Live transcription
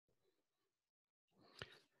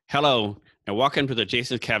Hello, and welcome to the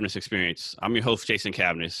Jason Cavness Experience. I'm your host, Jason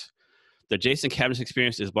Cavness. The Jason Cavness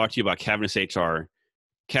Experience is brought to you by Cavness HR.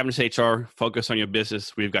 Cavness HR, focus on your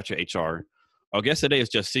business. We've got your HR. Our guest today is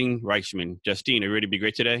Justine Reichman. Justine, are you ready to be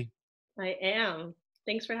great today? I am.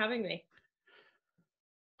 Thanks for having me.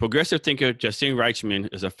 Progressive thinker Justine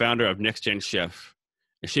Reichman is a founder of NextGenChef,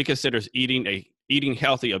 and she considers eating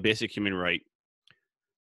healthy a basic human right.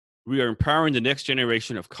 We are empowering the next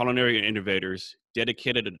generation of culinary innovators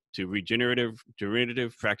dedicated to regenerative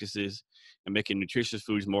practices and making nutritious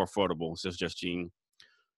foods more affordable, says Justine,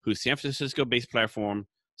 whose San Francisco-based platform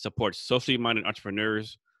supports socially minded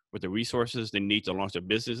entrepreneurs with the resources they need to launch their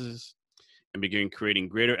businesses and begin creating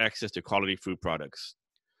greater access to quality food products.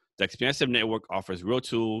 The expansive network offers real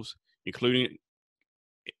tools, including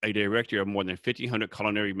a directory of more than 1,500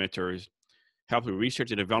 culinary mentors, help with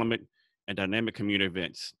research and development, and dynamic community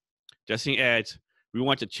events. Justine adds, we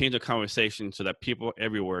want to change the conversation so that people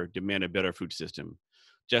everywhere demand a better food system.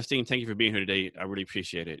 Justine, thank you for being here today. I really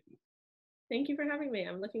appreciate it. Thank you for having me.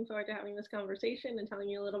 I'm looking forward to having this conversation and telling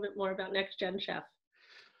you a little bit more about NextGenChef.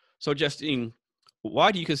 So Justine,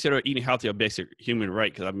 why do you consider eating healthy a basic human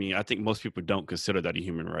right? Because I think most people don't consider that a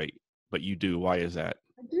human right, but you do. Why is that?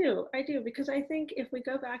 I do, because I think if we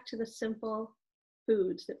go back to the simple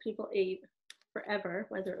foods that people ate forever,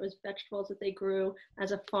 whether it was vegetables that they grew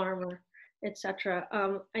as a farmer, etc.,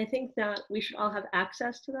 I think that we should all have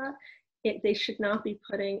access to that. It should not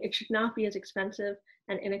be as expensive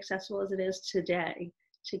and inaccessible as it is today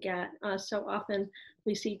to get. So often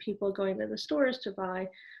we see people going to the stores to buy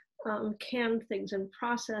canned things and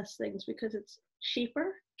processed things because it's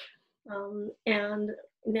cheaper. And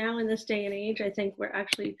now in this day and age, I think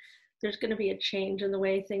there's going to be a change in the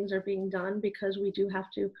way things are being done, because we do have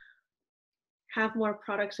to have more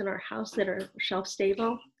products in our house that are shelf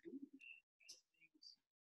stable.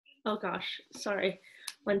 Oh gosh, sorry.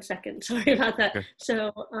 1 second. Sorry about that. Okay.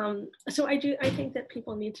 So I think that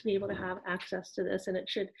people need to be able to have access to this,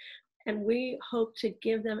 and we hope to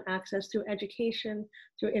give them access through education,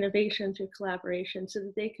 through innovation, through collaboration, so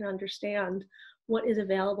that they can understand what is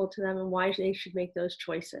available to them and why they should make those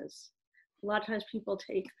choices. A lot of times people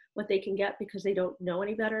take what they can get because they don't know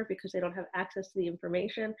any better, because they don't have access to the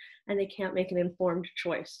information, and they can't make an informed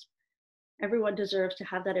choice. Everyone deserves to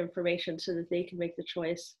have that information so that they can make the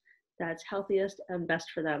choice that's healthiest and best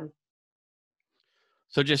for them.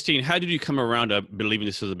 So Justine, how did you come around to believing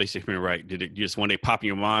this was a basic human right? Did it just one day pop in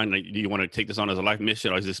your mind? Like, do you want to take this on as a life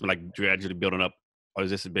mission, or is this like gradually building up, or has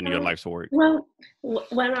this been your life's work? Well,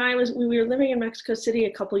 when we were living in Mexico City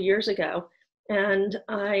a couple years ago, and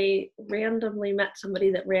I randomly met somebody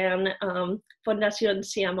that ran Fundación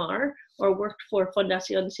CMR, or worked for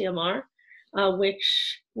Fundación CMR,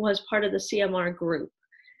 which was part of the CMR group.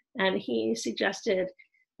 And he suggested,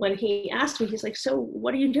 when he asked me, he's like, so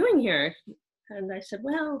what are you doing here? And I said,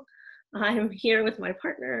 well, I'm here with my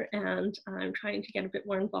partner and I'm trying to get a bit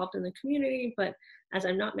more involved in the community, but as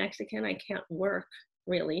I'm not Mexican, I can't work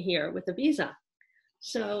really here with a visa.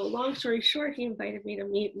 So long story short, he invited me to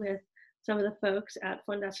meet with some of the folks at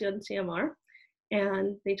Fundación CMR,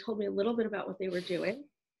 and they told me a little bit about what they were doing.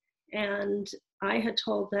 And I had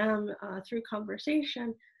told them through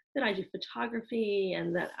conversation that I do photography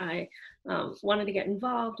and that I wanted to get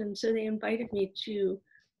involved. And so they invited me to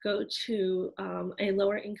go to a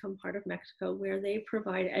lower income part of Mexico where they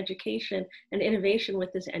provide education and innovation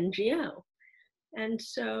with this NGO. And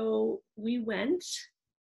so we went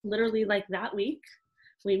literally like that week.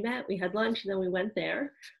 We met, we had lunch, and then we went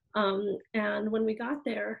there. And when we got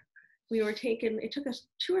there, it took us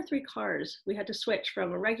 2 or 3 cars. We had to switch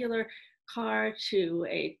from a regular car to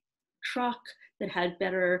a truck that had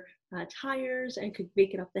better tires and could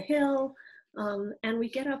make it up the hill. And we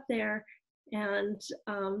get up there, and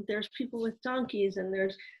there's people with donkeys, and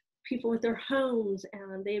there's people with their homes,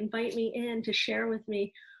 and they invite me in to share with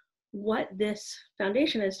me what this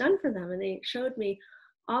foundation has done for them. And they showed me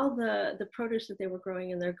all the produce that they were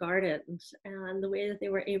growing in their gardens and the way that they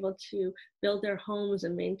were able to build their homes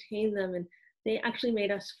and maintain them. And they actually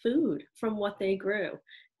made us food from what they grew.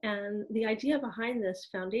 And the idea behind this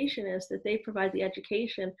foundation is that they provide the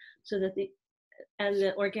education and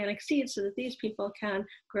the organic seeds so that these people can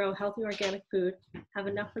grow healthy organic food, have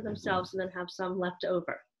enough for themselves, and then have some left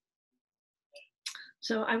over.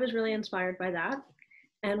 So I was really inspired by that.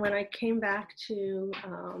 And when I came back to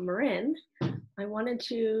Marin, I wanted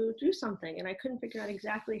to do something, and I couldn't figure out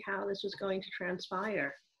exactly how this was going to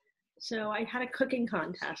transpire. So I had a cooking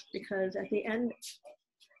contest, because at the end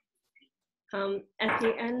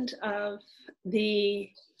of the,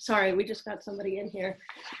 sorry, we just got somebody in here.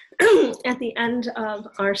 At the end of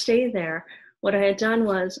our stay there, what I had done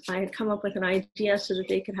was I had come up with an idea so that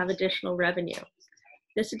they could have additional revenue.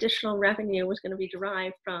 This additional revenue was going to be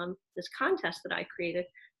derived from this contest that I created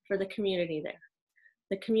for the community there.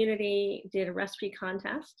 The community did a recipe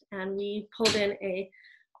contest, and we pulled in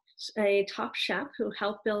a top chef who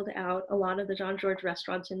helped build out a lot of the John George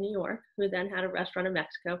restaurants in New York, who then had a restaurant in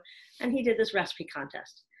Mexico, and he did this recipe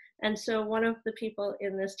contest. And so one of the people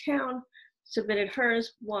in this town submitted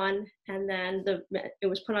hers, won, and then it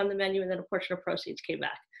was put on the menu, and then a portion of proceeds came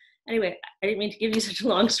back. Anyway, I didn't mean to give you such a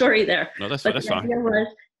long story there. No, that's but that's the fine. idea was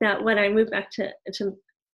that when I moved back to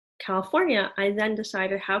California, I then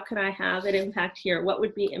decided, how could I have an impact here? What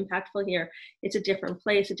would be impactful here? It's a different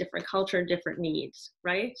place, a different culture, different needs,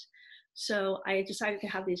 right? So I decided to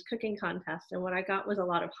have these cooking contests, and what I got was a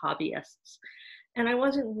lot of hobbyists. And I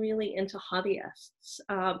wasn't really into hobbyists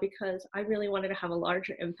because I really wanted to have a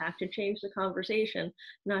larger impact and change the conversation,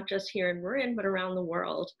 not just here in Marin, but around the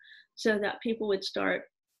world, so that people would start,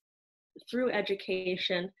 through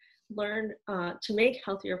education, learn to make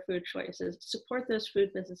healthier food choices, support those food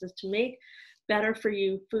businesses to make better for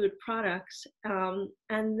you food products,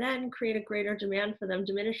 and then create a greater demand for them,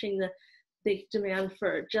 diminishing the demand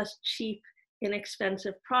for just cheap,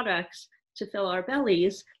 inexpensive products to fill our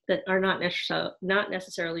bellies that are not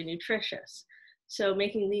necessarily nutritious. So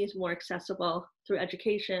making these more accessible through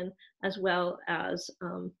education as well as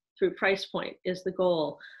through price point is the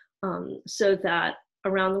goal, so that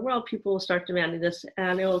around the world people will start demanding this,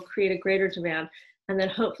 and it will create a greater demand, and then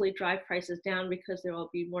hopefully drive prices down because there will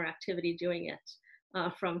be more activity doing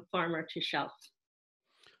it from farmer to shelf.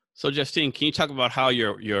 So Justine, can you talk about how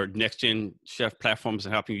your NextGenChef platform is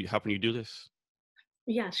helping you do this?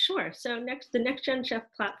 Yeah, sure. So the NextGenChef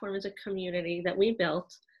platform is a community that we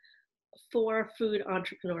built for food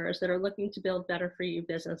entrepreneurs that are looking to build better for you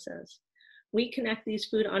businesses. We connect these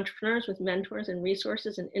food entrepreneurs with mentors and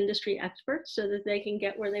resources and industry experts so that they can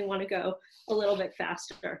get where they want to go a little bit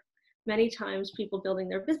faster. Many times people building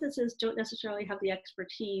their businesses don't necessarily have the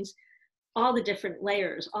expertise, all the different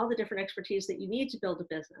layers, all the different expertise that you need to build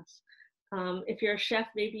a business. If you're a chef,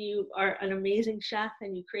 maybe you are an amazing chef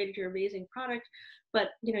and you created your amazing product, but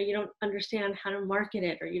you don't understand how to market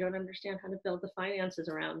it, or you don't understand how to build the finances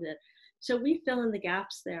around it. So we fill in the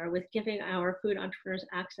gaps there with giving our food entrepreneurs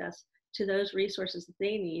access to those resources that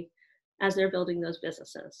they need as they're building those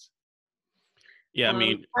businesses. Yeah, I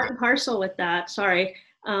mean, part and parcel with that,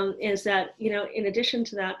 is that, in addition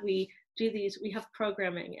to that, we have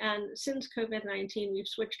programming. And since COVID-19, we've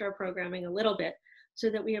switched our programming a little bit so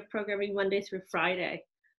that we have programming Monday through Friday.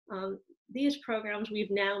 These programs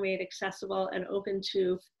we've now made accessible and open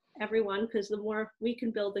to everyone, because the more we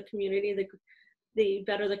can build the community, the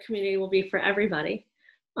better the community will be for everybody.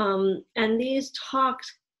 And these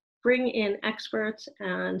talks bring in experts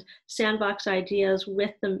and sandbox ideas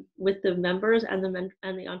with the members and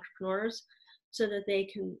the entrepreneurs, so that they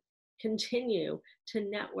can continue to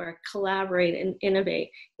network, collaborate, and innovate,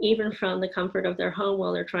 even from the comfort of their home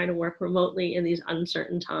while they're trying to work remotely in these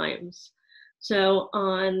uncertain times. So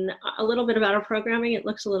on a little bit about our programming, it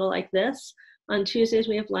looks a little like this. On Tuesdays,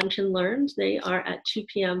 we have Lunch and Learns. They are at 2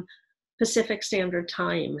 p.m. Pacific Standard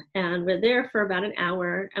Time. And we're there for about an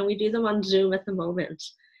hour, and we do them on Zoom at the moment.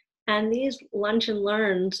 And these Lunch and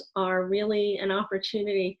Learns are really an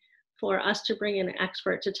opportunity for us to bring in an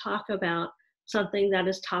expert to talk about something that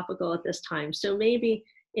is topical at this time. So maybe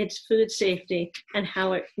it's food safety and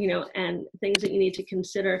how it, and things that you need to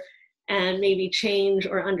consider and maybe change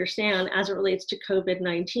or understand as it relates to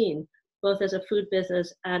COVID-19, both as a food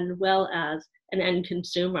business and well as an end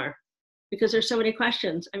consumer. Because there's so many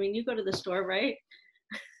questions. I mean, you go to the store, right?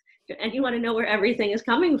 And you want to know where everything is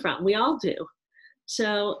coming from. We all do.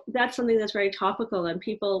 So that's something that's very topical, and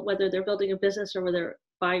people, whether they're building a business or whether they're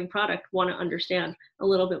buying product, want to understand a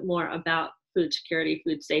little bit more about food security,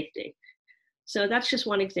 food safety. So that's just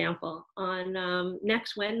one example. On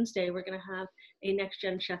next Wednesday, we're going to have a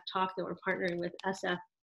NextGenChef talk that we're partnering with SF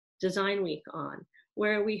Design Week on,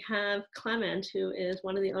 where we have Clement, who is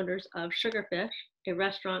one of the owners of Sugarfish, a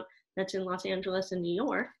restaurant that's in Los Angeles and New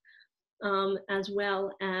York, as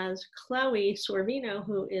well as Chloe Sorvino,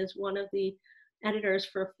 who is one of the editors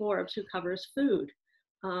for Forbes, who covers food.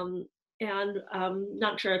 And I'm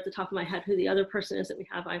not sure at the top of my head who the other person is that we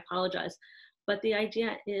have, I apologize. But the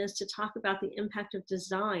idea is to talk about the impact of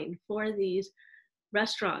design for these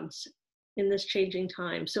restaurants in this changing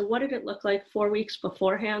time. So what did it look like 4 weeks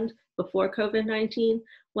beforehand, before COVID-19?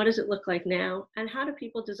 What does it look like now? And how do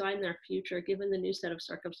people design their future given the new set of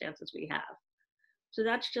circumstances we have? So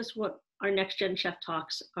that's just what our NextGenChef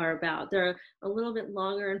talks are about. They're a little bit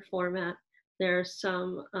longer in format. There's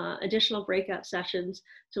some additional breakout sessions.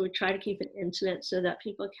 So we try to keep it intimate so that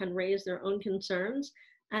people can raise their own concerns.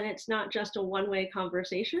 And it's not just a one-way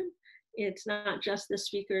conversation. It's not just the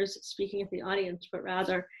speakers speaking at the audience, but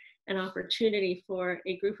rather an opportunity for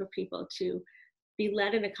a group of people to be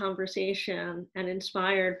led in a conversation and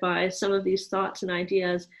inspired by some of these thoughts and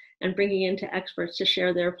ideas, and bringing into experts to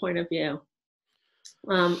share their point of view.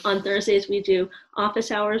 On Thursdays, we do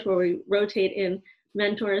office hours where we rotate in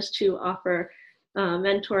mentors to offer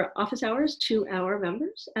mentor office hours to our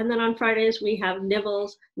members. And then on Fridays, we have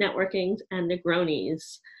nibbles, networkings, and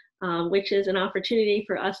Negronis, which is an opportunity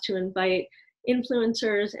for us to invite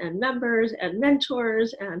influencers and members and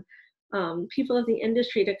mentors and people of the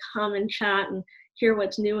industry to come and chat and hear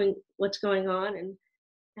what's new and what's going on. And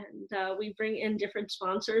we bring in different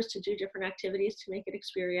sponsors to do different activities to make it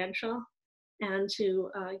experiential and to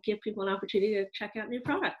give people an opportunity to check out new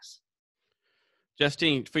products.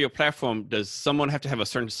 Justine, for your platform, does someone have to have a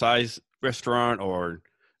certain size restaurant or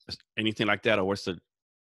anything like that? Or what's the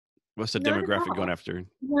demographic going after?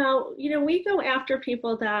 Well, we go after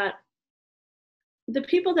the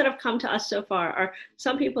people that have come to us so far are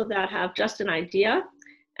some people that have just an idea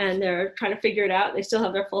and they're trying to figure it out. They still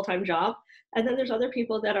have their full-time job. And then there's other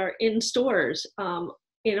people that are in stores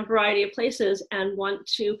in a variety of places and want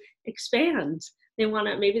to expand.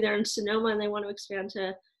 Maybe they're in Sonoma and they want to expand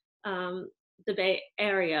to the Bay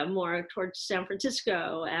Area, more towards San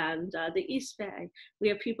Francisco and the East Bay. We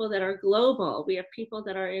have people that are global. We have people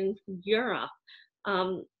that are in Europe.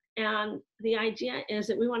 And the idea is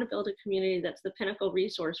that we want to build a community that's the pinnacle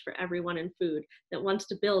resource for everyone in food, that wants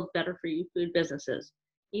to build better for you food businesses.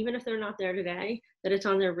 Even if they're not there today, that it's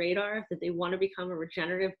on their radar, that they want to become a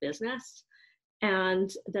regenerative business,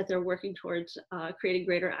 and that they're working towards creating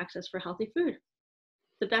greater access for healthy food.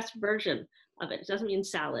 The best version of it. It doesn't mean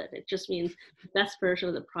salad. It just means the best version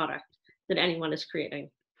of the product that anyone is creating.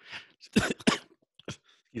 Excuse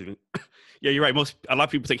me. Yeah, you're right. A lot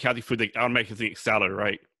of people think healthy food, they automatically think salad,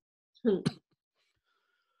 right?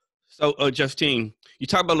 So, Justine, you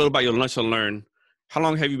talked a little about your Lunch and Learn. How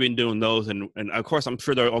long have you been doing those? And of course, I'm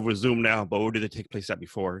sure they're over Zoom now, but where did they take place at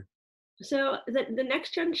before? So the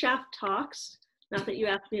NextGenChef talks, not that you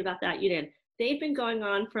asked me about that, you did. They've been going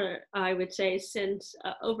on for, I would say, since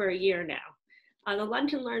over a year now. The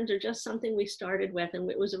Lunch and Learns are just something we started with, and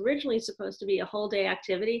it was originally supposed to be a whole day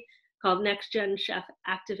activity called NextGenChef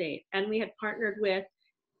Activate. And we had partnered with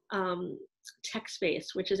TechSpace,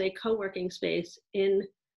 which is a co-working space in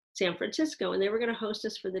San Francisco, and they were going to host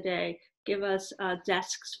us for the day, give us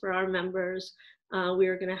desks for our members. We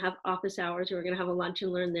were going to have office hours. We were going to have a Lunch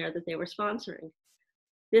and Learn there that they were sponsoring.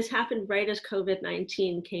 This happened right as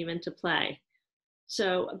COVID-19 came into play.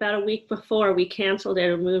 So about a week before, we canceled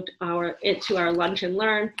it and moved it to our Lunch and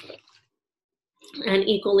Learn, and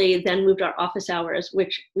equally then moved our office hours,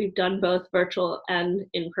 which we've done both virtual and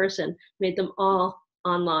in person, made them all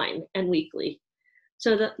online and weekly.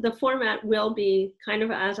 So the format will be kind of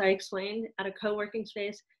as I explained, at a co-working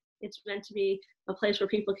space. It's meant to be a place where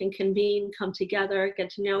people can convene, come together, get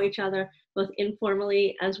to know each other, both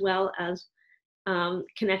informally as well as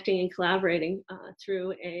connecting and collaborating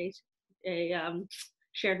through a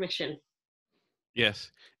shared mission.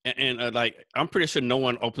 Yes. And like, I'm pretty sure no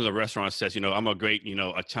one opens a restaurant and says, I'm a great,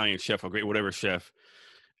 Italian chef or great whatever chef.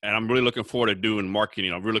 And I'm really looking forward to doing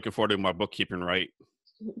marketing. I'm really looking forward to my bookkeeping, right?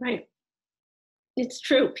 Right. It's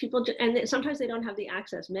true. People, and sometimes they don't have the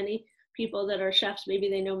access. Many people that are chefs, maybe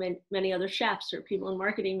they know many other chefs, or people in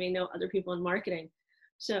marketing may know other people in marketing.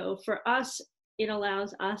 So for us, it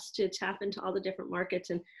allows us to tap into all the different markets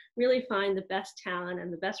and really find the best talent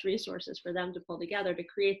and the best resources for them to pull together to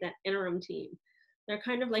create that interim team. They're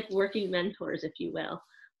kind of like working mentors, if you will.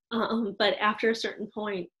 But after a certain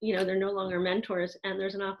point, they're no longer mentors, and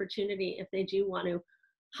there's an opportunity if they do want to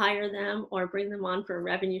hire them or bring them on for a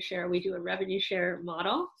revenue share. We do a revenue share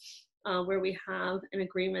model where we have an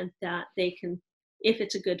agreement that they can, if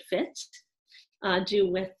it's a good fit, do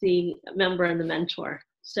with the member and the mentor.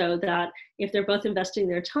 So that if they're both investing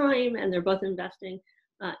their time and they're both investing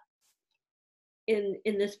in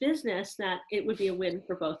this business, that it would be a win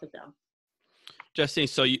for both of them. Justine,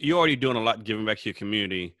 so you're already doing a lot giving back to your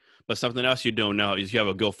community, but something else you're doing now is you have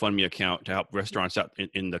a GoFundMe account to help restaurants out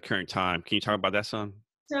in the current time. Can you talk about that some?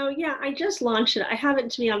 So yeah, I just launched it. I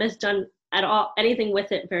haven't, to be honest, done at all anything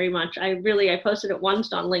with it very much. I posted it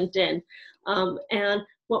once on LinkedIn. And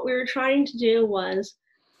what we were trying to do was,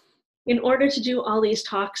 in order to do all these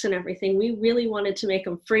talks and everything, we really wanted to make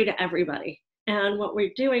them free to everybody. And what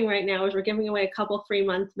we're doing right now is we're giving away a couple free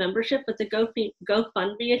month membership, but the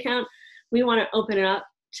GoFundMe account, we want to open it up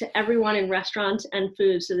to everyone in restaurants and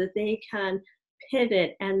food so that they can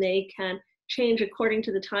pivot and they can change according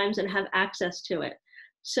to the times and have access to it.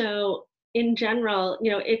 So in general,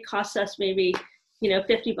 it costs us maybe,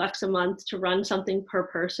 $50 a month to run something per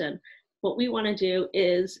person. What we want to do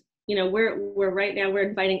is, we're right now, we're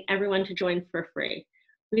inviting everyone to join for free.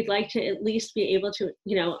 We'd like to at least be able to,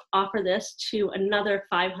 offer this to another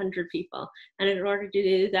 500 people. And in order to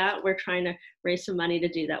do that, we're trying to raise some money to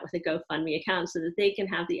do that with a GoFundMe account so that they can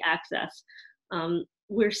have the access.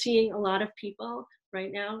 We're seeing a lot of people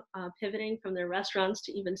right now pivoting from their restaurants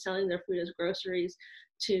to even selling their food as groceries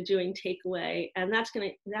to doing takeaway, and that's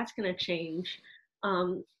gonna change.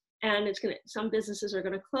 And some businesses are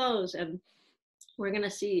gonna close, and we're gonna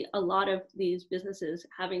see a lot of these businesses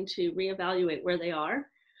having to reevaluate where they are.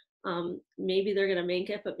 Maybe they're gonna make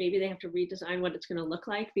it, but maybe they have to redesign what it's gonna look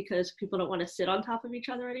like because people don't wanna sit on top of each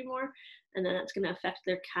other anymore, and then that's gonna affect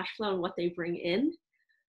their cash flow and what they bring in.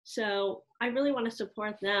 So I really want to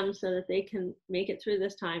support them so that they can make it through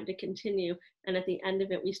this time to continue. And at the end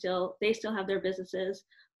of it, they still have their businesses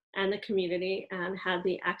and the community and have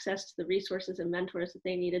the access to the resources and mentors that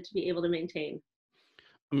they needed to be able to maintain.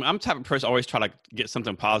 I mean, I'm the type of person always try to get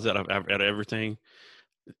something positive out of everything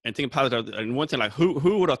and think positive. And one thing, like who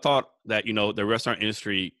would have thought that, the restaurant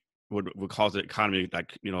industry would cause the economy,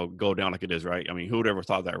 like, go down like it is, right? I mean, who would ever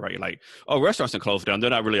thought that, right? Like, oh, restaurants can close down. They're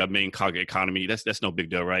not really a main cog of the economy. That's no big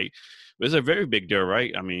deal, right? But it's a very big deal,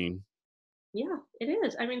 right? I mean, yeah, it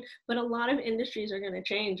is. I mean, but a lot of industries are going to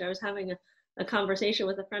change. I was having a conversation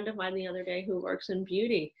with a friend of mine the other day who works in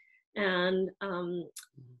beauty, and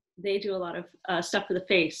they do a lot of stuff for the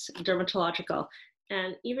face, dermatological.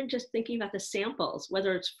 And even just thinking about the samples,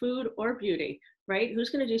 whether it's food or beauty, right? Who's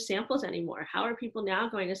going to do samples anymore? How are people now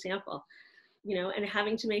going to sample? And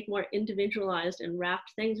having to make more individualized and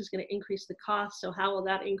wrapped things is going to increase the cost. So how will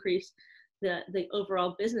that increase the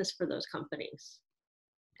overall business for those companies?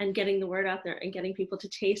 And getting the word out there and getting people to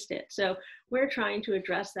taste it. So we're trying to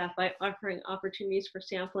address that by offering opportunities for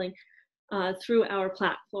sampling through our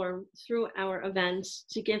platform, through our events,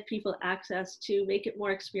 to give people access, to make it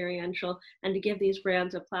more experiential, and to give these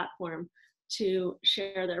brands a platform to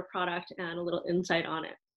share their product and a little insight on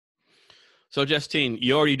it. So Justine,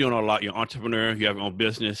 you're already doing a lot. You're an entrepreneur, you have your own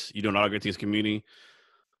business, you're doing a lot of great things in the community,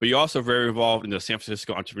 but you're also very involved in the San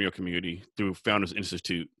Francisco entrepreneurial community through Founders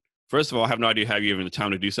Institute. First of all, I have no idea how you even the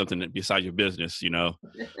time to do something besides your business,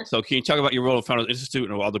 So can you talk about your role at Founders Institute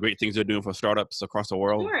and all the great things they're doing for startups across the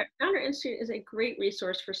world? Sure. Founder Institute is a great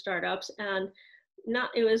resource for startups, and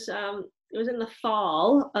it was in the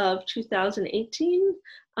fall of 2018.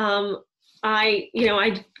 I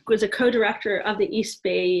was a co-director of the East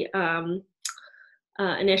Bay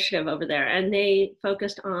initiative over there, and they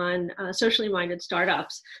focused on socially minded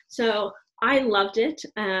startups. So I loved it,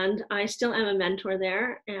 and I still am a mentor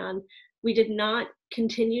there. And we did not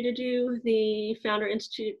continue to do the Founder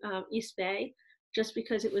Institute East Bay just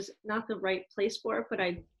because it was not the right place for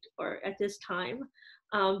it, or at this time.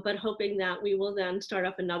 But hoping that we will then start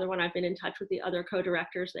up another one. I've been in touch with the other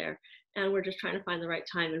co-directors there, and we're just trying to find the right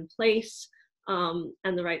time and place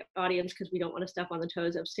and the right audience, because we don't want to step on the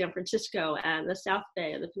toes of San Francisco and the South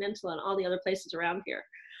Bay and the Peninsula and all the other places around here.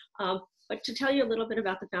 But to tell you a little bit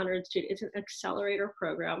about the Founder Institute, it's an accelerator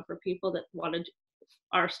program for people that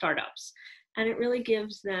are startups, and it really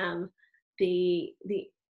gives them the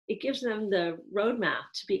roadmap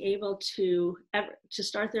to be able to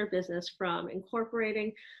start their business, from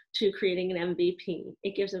incorporating to creating an MVP.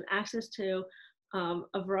 It gives them access to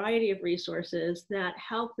a variety of resources that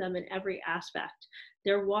help them in every aspect.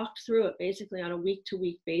 They're walked through it basically on a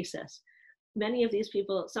week-to-week basis.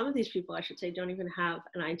 Some of these people, I should say, don't even have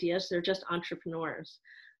an idea, so they're just entrepreneurs.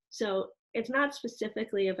 So it's not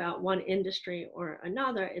specifically about one industry or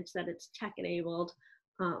another, it's that it's tech-enabled.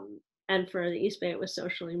 And for the East Bay, it was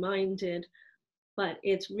socially minded, but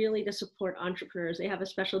it's really to support entrepreneurs. They have a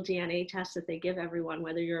special DNA test that they give everyone,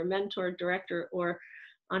 whether you're a mentor, director, or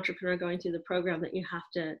entrepreneur going through the program, that you have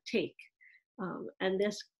to take. And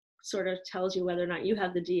this sort of tells you whether or not you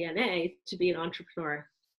have the DNA to be an entrepreneur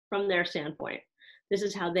from their standpoint. This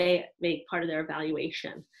is how they make part of their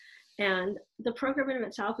evaluation. And the program in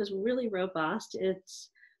itself is really robust. It's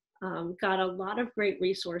got a lot of great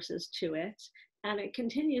resources to it. And it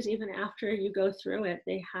continues even after you go through it.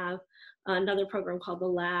 They have another program called the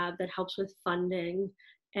Lab that helps with funding.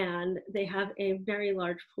 And they have a very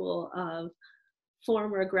large pool of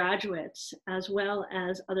former graduates, as well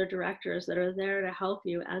as other directors that are there to help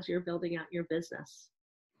you as you're building out your business.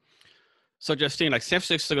 So Justine, like San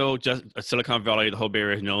Francisco, just Silicon Valley, the whole Bay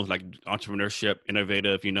Area, like entrepreneurship,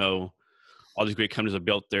 innovative, all these great companies are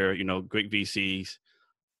built there, great VCs.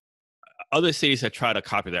 Other cities have tried to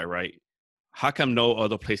copy that, right? how come no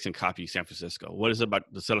other place can copy San Francisco? What is it about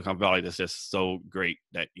the Silicon Valley that's just so great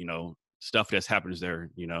that, stuff that happens there?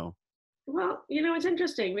 Well, it's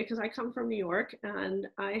interesting because I come from New York and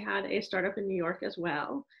I had a startup in New York as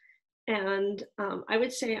well. And I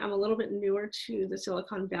would say I'm a little bit newer to the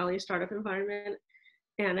Silicon Valley startup environment.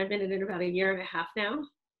 And I've been in it about a year and a half now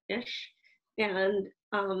ish. And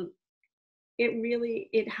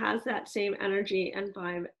it has that same energy and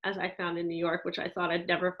vibe as I found in New York, which I thought I'd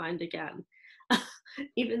never find again.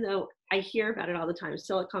 Even though I hear about it all the time,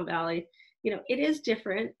 Silicon Valley, it is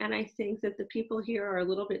different. And I think that the people here are a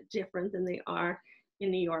little bit different than they are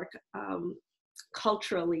in New York,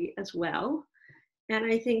 culturally as well. And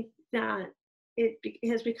I think that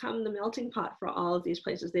has become the melting pot for all of these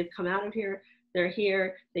places. They've come out of here, they're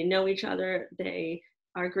here, they know each other, they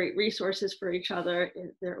are great resources for each other,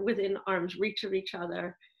 they're within arm's reach of each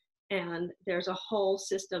other, and there's a whole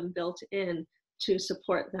system built in to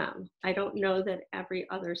support them. I don't know that every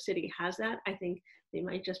other city has that. I think they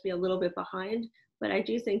might just be a little bit behind, but I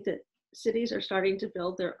do think that cities are starting to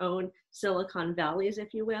build their own Silicon Valleys,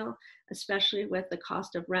 if you will, especially with the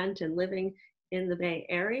cost of rent and living in the Bay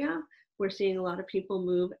Area. We're seeing a lot of people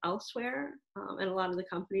move elsewhere, and a lot of the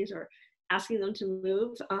companies are asking them to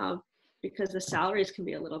move because the salaries can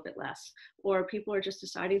be a little bit less, or people are just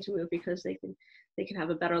deciding to move because they can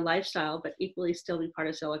have a better lifestyle, but equally still be part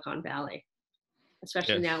of Silicon Valley,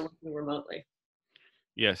 especially Yes. now working remotely.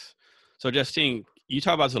 Yes. So Justine, you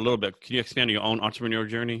talk about this a little bit. Can you expand on your own entrepreneurial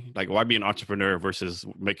journey? Like, why be an entrepreneur versus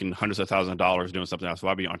making hundreds of thousands of dollars doing something else?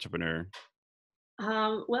 Why be an entrepreneur?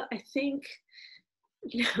 Well, I think,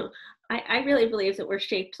 I really believe that we're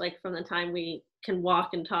shaped like from the time we can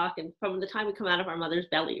walk and talk and from the time we come out of our mother's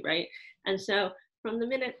belly, right? And so from the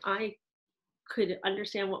minute I could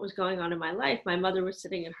understand what was going on in my life, my mother was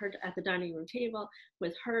sitting at the dining room table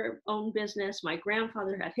with her own business. My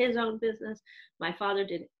grandfather had his own business. My father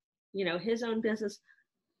did, his own business.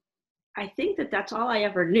 I think that that's all I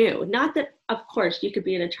ever knew. Not that, of course, you could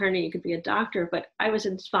be an attorney, you could be a doctor, but I was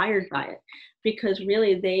inspired by it because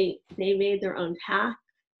really they made their own path.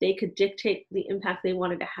 They could dictate the impact they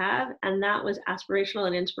wanted to have, and that was aspirational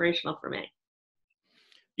and inspirational for me.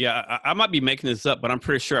 Yeah, I might be making this up, but I'm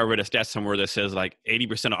pretty sure I read a stat somewhere that says like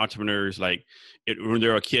 80% of entrepreneurs, like when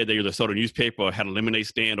they're a kid, they either sold a newspaper or had a lemonade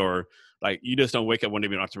stand, or like you just don't wake up one day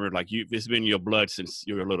being an entrepreneur. Like it's been in your blood since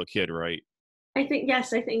you were a little kid, right?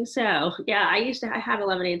 Yes, I think so. Yeah, I had a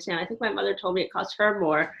lemonade stand. I think my mother told me it cost her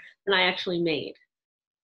more than I actually made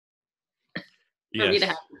for me to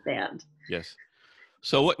have Yes, the stand. yes.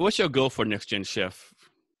 So what's your goal for Next Gen Chef?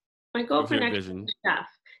 My goal What's for your vision? NextGenChef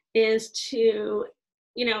is to,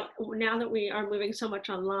 now that we are moving so much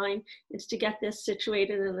online, is to get this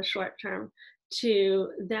situated in the short term to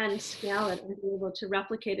then scale it and be able to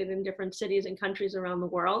replicate it in different cities and countries around the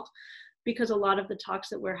world, because a lot of the talks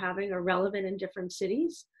that we're having are relevant in different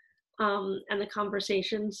cities. And the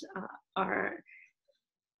conversations are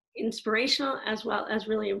inspirational as well as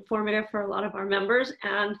really informative for a lot of our members.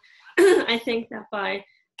 And I think that by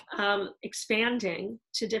expanding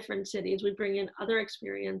to different cities, we bring in other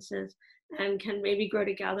experiences and can maybe grow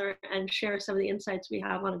together and share some of the insights we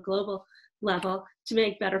have on a global level to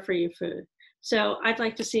make better for you food. So I'd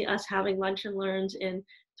like to see us having lunch and learns in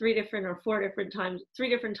three different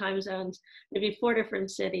time zones, maybe 4 different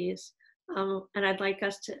cities. And I'd like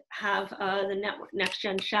us to have the Next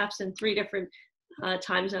Gen Chefs in 3 different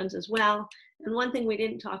time zones as well. And one thing we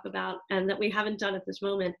didn't talk about and that we haven't done at this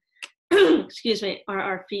moment, excuse me, are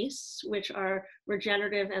our feasts, which are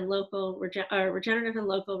regenerative and local, regenerative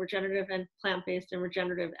and plant-based, and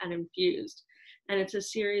regenerative and infused. And it's a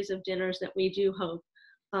series of dinners that we do hope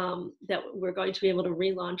that we're going to be able to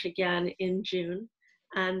relaunch again in June,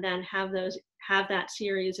 and then have that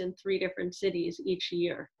series in 3 different cities each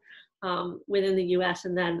year within the US,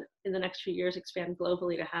 and then in the next few years expand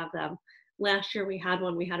globally to have them. Last year we had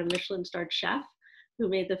a Michelin-starred chef who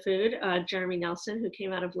made the food, Jeremy Nelson, who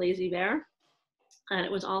came out of Lazy Bear. And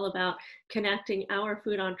it was all about connecting our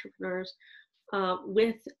food entrepreneurs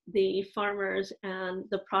with the farmers and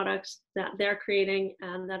the products that they're creating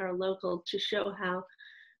and that are local, to show how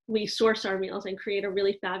we source our meals and create a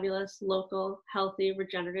really fabulous, local, healthy,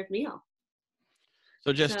 regenerative meal.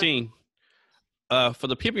 So Justine, for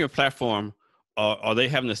the people on your platform, are they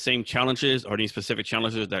having the same challenges or any specific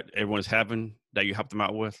challenges that everyone's having that you help them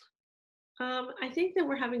out with? I think that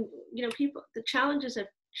we're having, the challenges have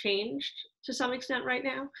changed to some extent right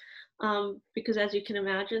now, because as you can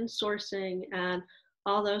imagine, sourcing and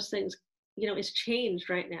all those things, is changed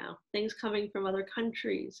right now. Things coming from other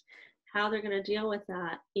countries, how they're going to deal with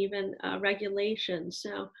that, even regulations.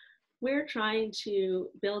 So we're trying to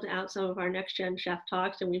build out some of our Next Gen Chef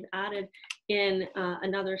talks, and we've added in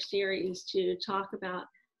another series to talk about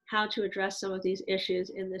how to address some of these issues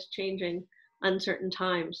in this changing, uncertain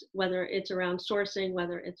times, whether it's around sourcing,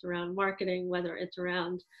 whether it's around marketing, whether it's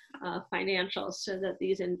around financials, so that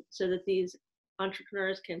these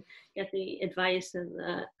entrepreneurs can get the advice and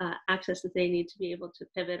the access that they need to be able to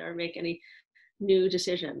pivot or make any new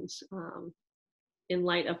decisions in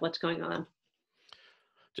light of what's going on.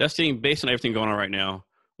 Justine, based on everything going on right now,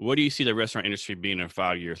 what do you see the restaurant industry being in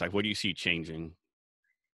 5 years? Like, what do you see changing?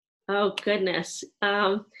 Oh goodness.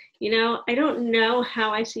 I don't know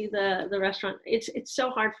how I see the restaurant. It's so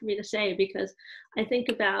hard for me to say, because I think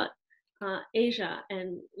about Asia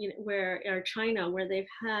and or China, where they've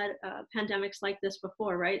had pandemics like this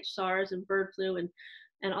before, right? SARS and bird flu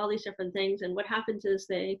and all these different things. And what happens is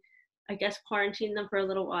they, I guess, quarantine them for a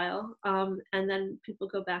little while, and then people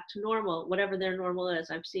go back to normal, whatever their normal is.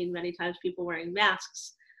 I've seen many times people wearing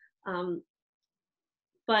masks.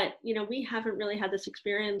 But we haven't really had this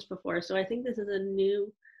experience before, so I think this is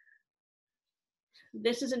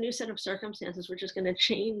a new set of circumstances which is going to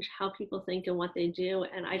change how people think and what they do.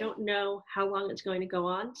 And I don't know how long it's going to go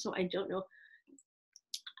on, so I don't know.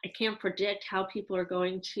 I can't predict how people are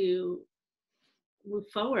going to move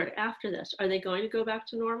forward after this. Are they going to go back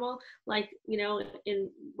to normal, like in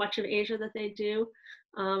much of Asia that they do,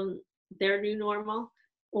 their new normal,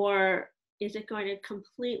 or is it going to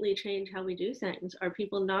completely change how we do things? Are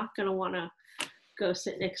people not going to want to go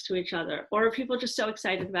sit next to each other? Or are people just so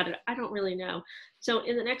excited about it? I don't really know. So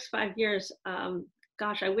in the next 5 years,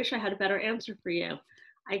 gosh, I wish I had a better answer for you.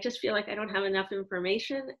 I just feel like I don't have enough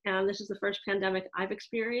information. And this is the first pandemic I've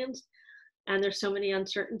experienced. And there's so many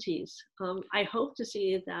uncertainties. I hope to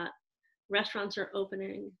see that restaurants are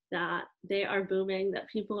opening, that they are booming, that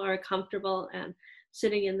people are comfortable and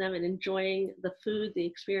sitting in them and enjoying the food, the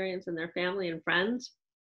experience, and their family and friends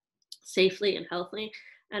safely and healthily,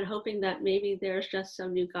 and hoping that maybe there's just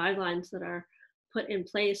some new guidelines that are put in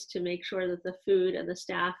place to make sure that the food and the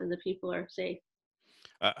staff and the people are safe.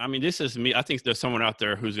 I mean, this is me. I think there's someone out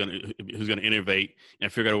there who's gonna innovate and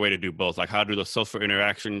figure out a way to do both, like how to do the social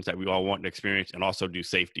interactions that we all want to experience, and also do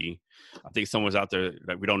safety. I think someone's out there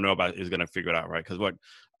that we don't know about is gonna figure it out, right? Because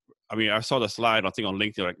I saw the slide, I think on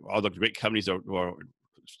LinkedIn, like all the great companies were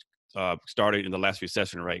started in the last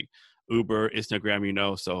recession, right? Uber,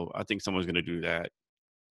 Instagram, so I think someone's going to do that.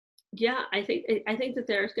 Yeah, I think that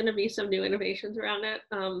there's going to be some new innovations around it.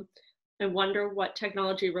 I wonder what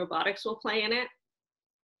technology robotics will play in it.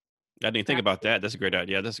 I didn't think about that. That's a great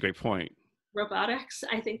idea. That's a great point. Robotics,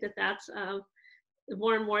 I think that's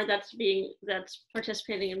more and more that's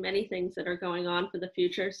participating in many things that are going on for the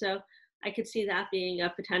future. So I could see that being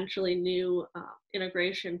a potentially new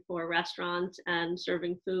integration for restaurants and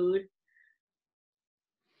serving food.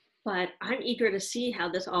 But I'm eager to see how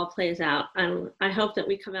this all plays out. I hope that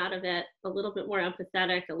we come out of it a little bit more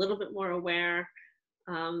empathetic, a little bit more aware,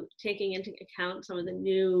 taking into account some of the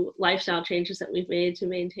new lifestyle changes that we've made to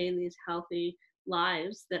maintain these healthy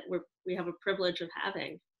lives that we have a privilege of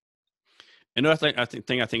having. Another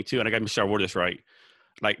thing I think too, and I got to make sure I word this right.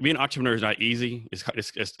 Like, being an entrepreneur is not easy.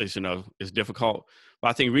 It's difficult. But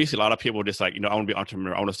I think recently a lot of people are just like, I want to be an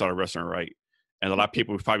entrepreneur. I want to start a restaurant, right? And a lot of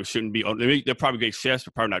people probably shouldn't be. They're probably great chefs,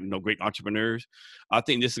 but probably not great entrepreneurs. I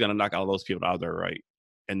think this is going to knock all those people out there, right?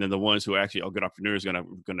 And then the ones who actually are good entrepreneurs are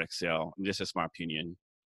going to excel. And this is my opinion.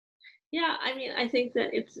 Yeah, I mean, I think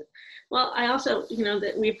that I also,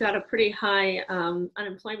 that we've got a pretty high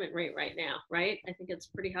unemployment rate right now, right? I think it's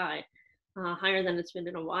pretty high, higher than it's been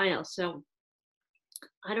in a while. So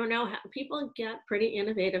I don't know, how people get pretty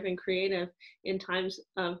innovative and creative in times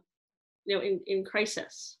of, in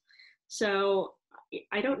crisis. So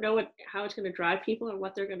I don't know how it's going to drive people and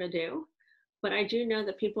what they're going to do, but I do know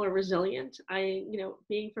that people are resilient.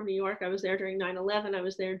 Being from New York, I was there during 9/11. I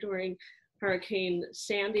was there during Hurricane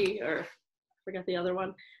Sandy, or I forget the other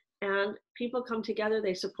one. And people come together,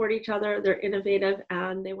 they support each other, they're innovative,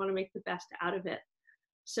 and they want to make the best out of it.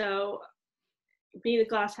 So, being the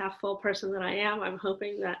glass half full person that I am, I'm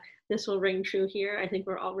hoping that this will ring true here. I think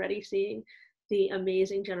we're already seeing the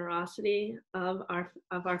amazing generosity of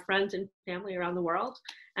our friends and family around the world,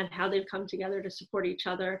 and how they've come together to support each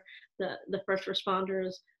other, the first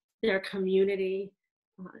responders, their community,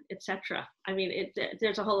 etc. I mean,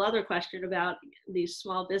 there's a whole other question about these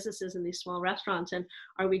small businesses and these small restaurants, and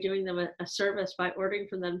are we doing them a service by ordering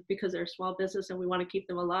from them because they're a small business and we want to keep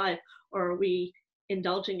them alive, or are we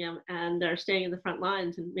indulging them and they're staying in the front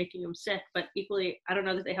lines and making them sick? But equally, I don't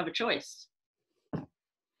know that they have a choice.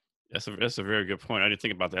 That's a very good point. I didn't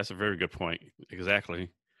think about that. That's a very good point. Exactly.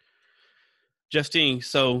 Justine,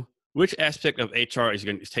 so which aspect of HR is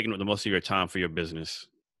taking up the most of your time for your business?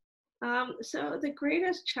 So the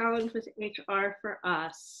greatest challenge with HR for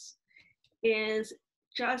us is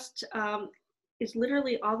just is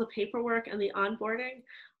literally all the paperwork and the onboarding,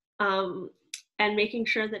 um, and making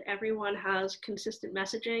sure that everyone has consistent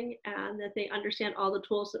messaging and that they understand all the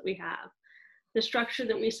tools that we have. The structure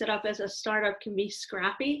that we set up as a startup can be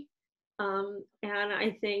scrappy, and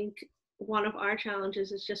I think one of our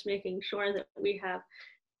challenges is just making sure that we have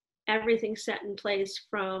everything set in place,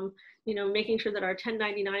 from making sure that our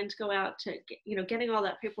 1099s go out to getting all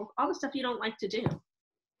that paperwork, all the stuff you don't like to do.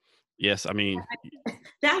 Yes, I mean,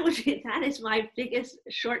 That is my biggest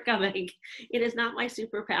shortcoming. It is not my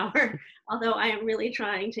superpower, although I am really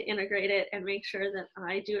trying to integrate it and make sure that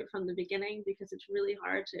I do it from the beginning, because it's really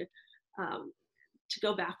hard to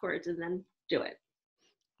go backwards and then do it.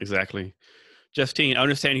 exactly. Justine, I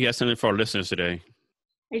understand you have something for our listeners today.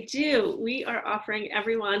 I do. We are offering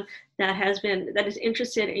everyone that is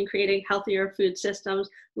interested in creating healthier food systems,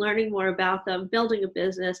 learning more about them, building a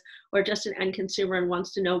business, or just an end consumer and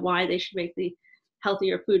wants to know why they should make the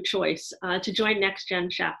healthier food choice, to join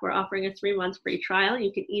NextGenChef. We're offering a 3-month free trial.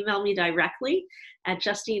 You can email me directly at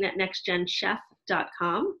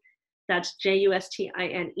Justine@nextgenchef.com. That's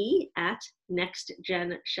Justine at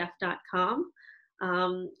nextgenchef.com.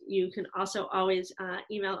 You can also always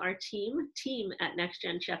email our team at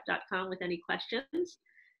nextgenchef.com with any questions.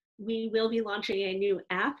 We will be launching a new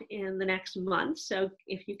app in the next month. So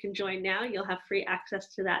if you can join now, you'll have free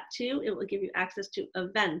access to that too. It will give you access to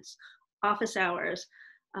events, office hours,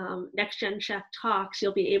 NextGenChef talks.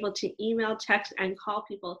 You'll be able to email, text, and call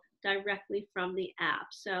people directly from the app.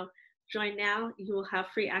 So join now. You will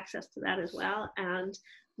have free access to that as well. And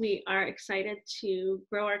we are excited to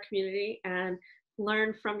grow our community and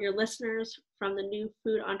learn from your listeners, from the new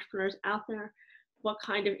food entrepreneurs out there, what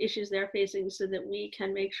kind of issues they're facing, so that we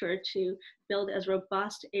can make sure to build as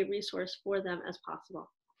robust a resource for them as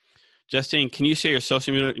possible. Justine, can you share your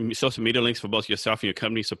social media links for both yourself and your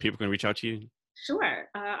company so people can reach out to you? Sure.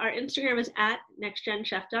 Our Instagram is at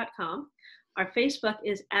nextgenchef.com. Our Facebook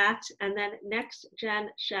is at, and then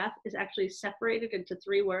NextGenChef is actually separated into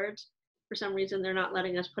 3 words. For some reason, they're not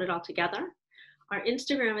letting us put it all together. Our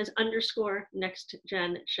Instagram is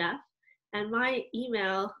 _NextGenChef. And my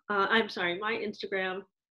my Instagram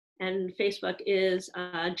and Facebook is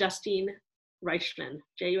Justine Reichman,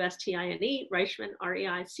 Justine, Reichman,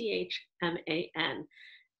 Reichman.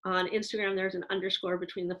 On Instagram, there's an underscore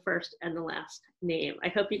between the first and the last name. I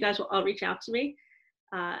hope you guys will all reach out to me.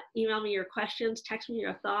 Email me your questions, text me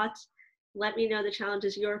your thoughts. Let me know the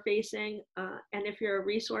challenges you're facing. And if you're a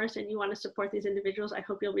resource and you want to support these individuals, I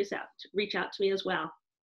hope you'll reach out to me as well.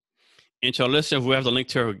 And to our listeners, we have the link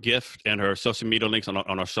to her gift and her social media links on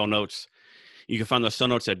our show notes. You can find the show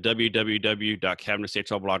notes at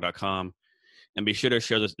www.cavnesshrblog.com. And be sure to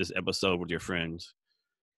share this episode with your friends.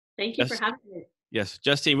 Thank you for having me. Yes.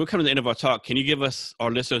 Justine, we're coming to the end of our talk. Can you give us,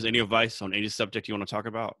 our listeners, any advice on any subject you want to talk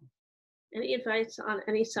about? Any advice on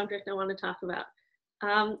any subject I want to talk about?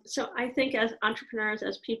 So I think as entrepreneurs,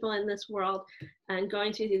 as people in this world and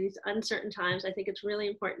going through these uncertain times, I think it's really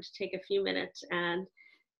important to take a few minutes and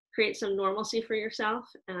create some normalcy for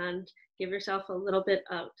yourself and give yourself a little bit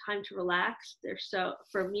of time to relax.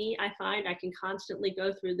 For me, I find I can constantly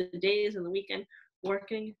go through the days and the weekend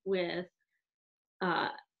working with,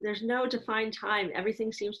 there's no defined time.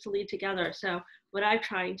 Everything seems to lead together. So what I'm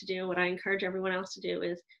trying to do, what I encourage everyone else to do,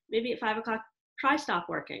 is maybe at 5 o'clock, try stop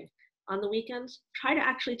working. On the weekends, try to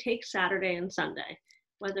actually take Saturday and Sunday,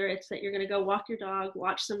 whether it's that you're going to go walk your dog,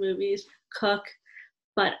 watch some movies, cook.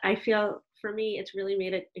 But I feel for me, it's really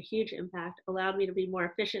made a huge impact, allowed me to be more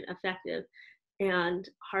efficient, effective, and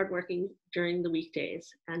hardworking during the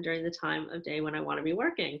weekdays and during the time of day when I want to be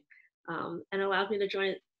working, and allowed me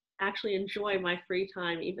to actually enjoy my free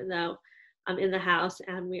time, even though I'm in the house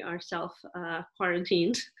and we are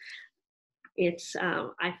self-quarantined. It's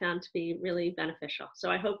I found to be really beneficial.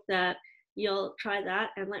 So I hope that you'll try that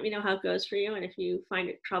and let me know how it goes for you. And if you find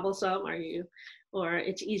it troublesome or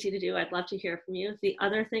it's easy to do, I'd love to hear from you. The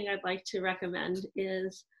other thing I'd like to recommend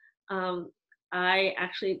is I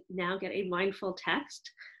actually now get a mindful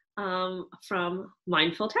text from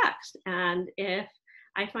Mindful Text. And if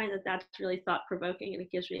I find that that's really thought-provoking and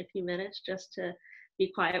it gives me a few minutes just to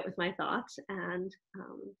be quiet with my thoughts and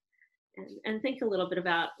think a little bit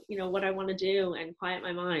about, what I want to do and quiet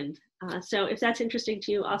my mind. So if that's interesting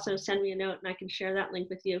to you, also send me a note and I can share that link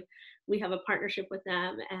with you. We have a partnership with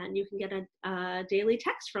them and you can get a daily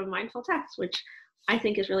text from Mindful Text, which I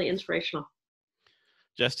think is really inspirational.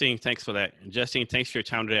 Justine, thanks for that. And Justine, thanks for your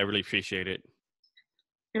time today. I really appreciate it.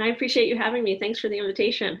 And I appreciate you having me. Thanks for the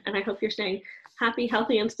invitation. And I hope you're staying happy,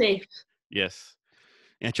 healthy, and safe. Yes.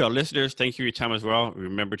 And to our listeners, thank you for your time as well.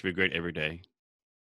 Remember to be great every day.